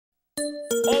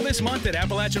All this month at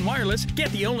Appalachian Wireless, get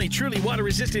the only truly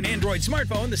water-resistant Android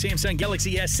smartphone, the Samsung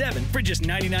Galaxy S7, for just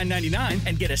 $99.99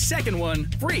 and get a second one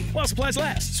free while supplies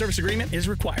last. Service agreement is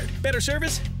required. Better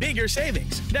service, bigger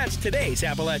savings. That's today's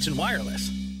Appalachian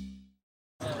Wireless.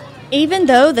 Even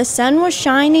though the sun was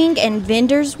shining and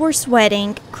vendors were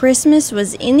sweating, Christmas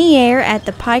was in the air at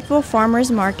the Pikeville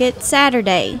Farmers Market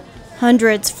Saturday.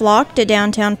 Hundreds flocked to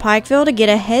downtown Pikeville to get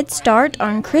a head start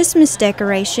on Christmas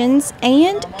decorations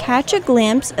and catch a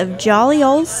glimpse of jolly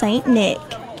old St. Nick.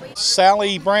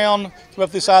 Sally Brown came up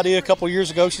with this idea a couple of years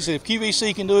ago. She said, if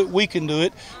QVC can do it, we can do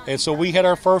it. And so we had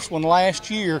our first one last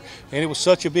year, and it was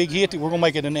such a big hit that we're going to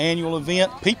make it an annual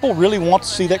event. People really want to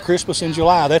see that Christmas in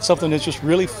July. That's something that's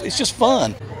it's just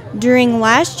fun. During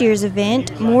last year's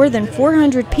event, more than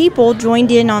 400 people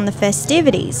joined in on the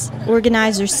festivities.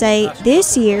 Organizers say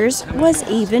this year's was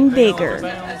even bigger.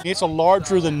 It's a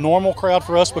larger than normal crowd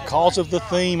for us because of the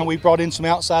theme. We brought in some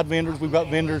outside vendors. We've got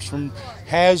vendors from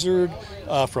Hazard,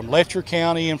 from Letcher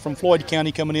County, and from Floyd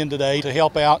County coming in today to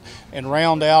help out and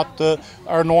round out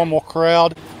our normal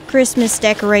crowd. Christmas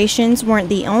decorations weren't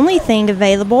the only thing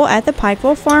available at the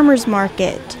Pikeville Farmers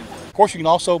Market. Of course, you can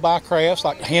also buy crafts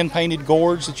like hand-painted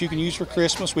gourds that you can use for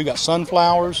Christmas. We've got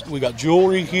sunflowers, we've got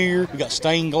jewelry here, we've got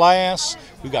stained glass,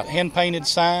 we've got hand-painted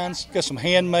signs, we've got some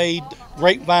handmade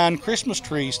grapevine Christmas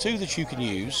trees too that you can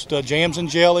use, jams and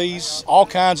jellies, all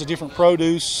kinds of different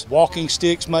produce, walking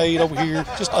sticks made over here,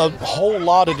 just a whole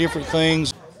lot of different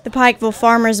things. The Pikeville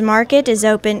Farmers Market is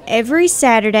open every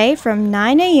Saturday from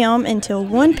 9 a.m. until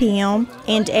 1 p.m.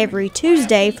 and every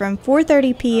Tuesday from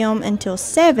 4:30 p.m. until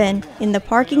 7 in the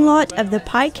parking lot of the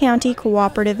Pike County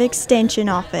Cooperative Extension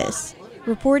Office.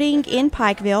 Reporting in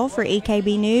Pikeville for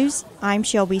EKB News, I'm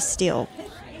Shelby Steele.